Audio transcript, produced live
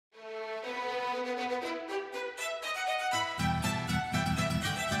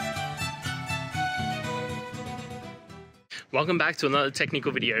Welcome back to another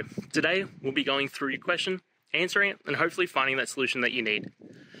technical video. Today, we'll be going through your question, answering it, and hopefully finding that solution that you need.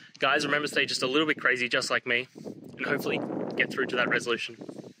 Guys, remember to stay just a little bit crazy, just like me, and hopefully get through to that resolution.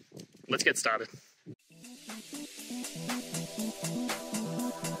 Let's get started.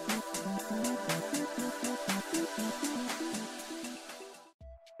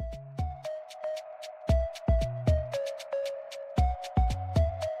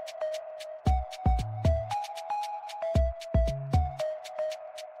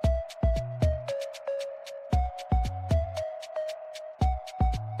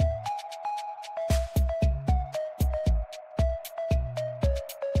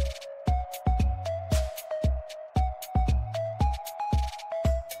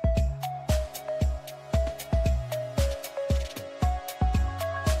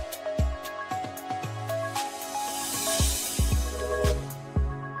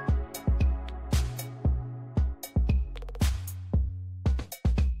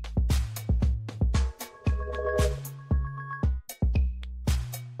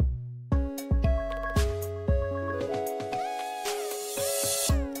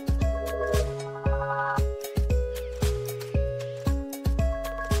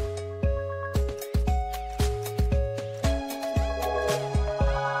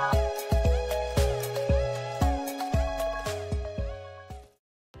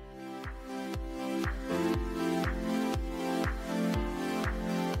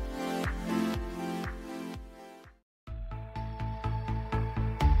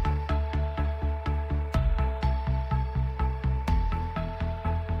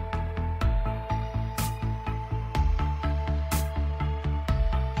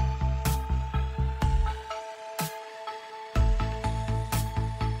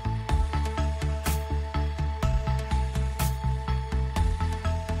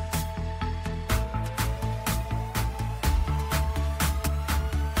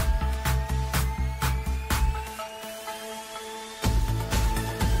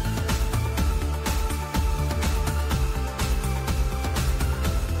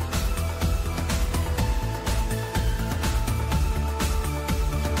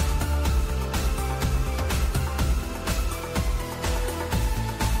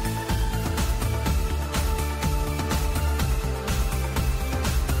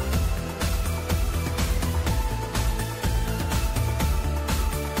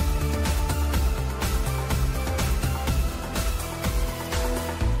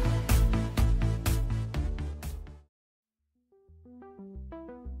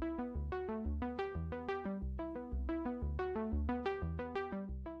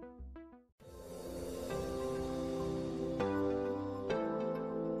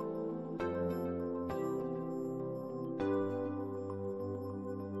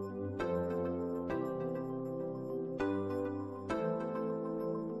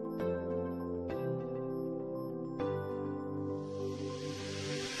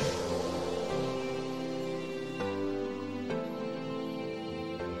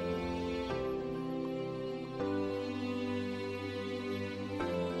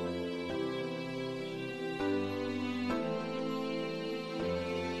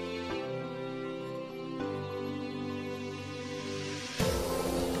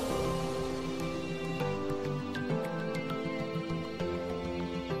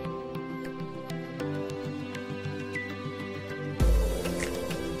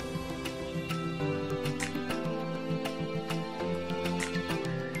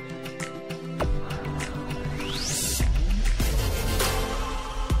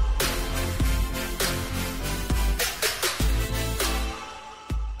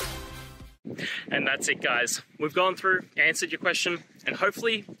 And that's it, guys. We've gone through, answered your question, and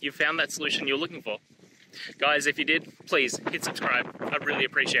hopefully you found that solution you're looking for. Guys, if you did, please hit subscribe. I'd really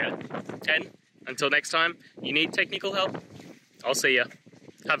appreciate it. And until next time, you need technical help, I'll see ya.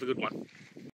 Have a good one.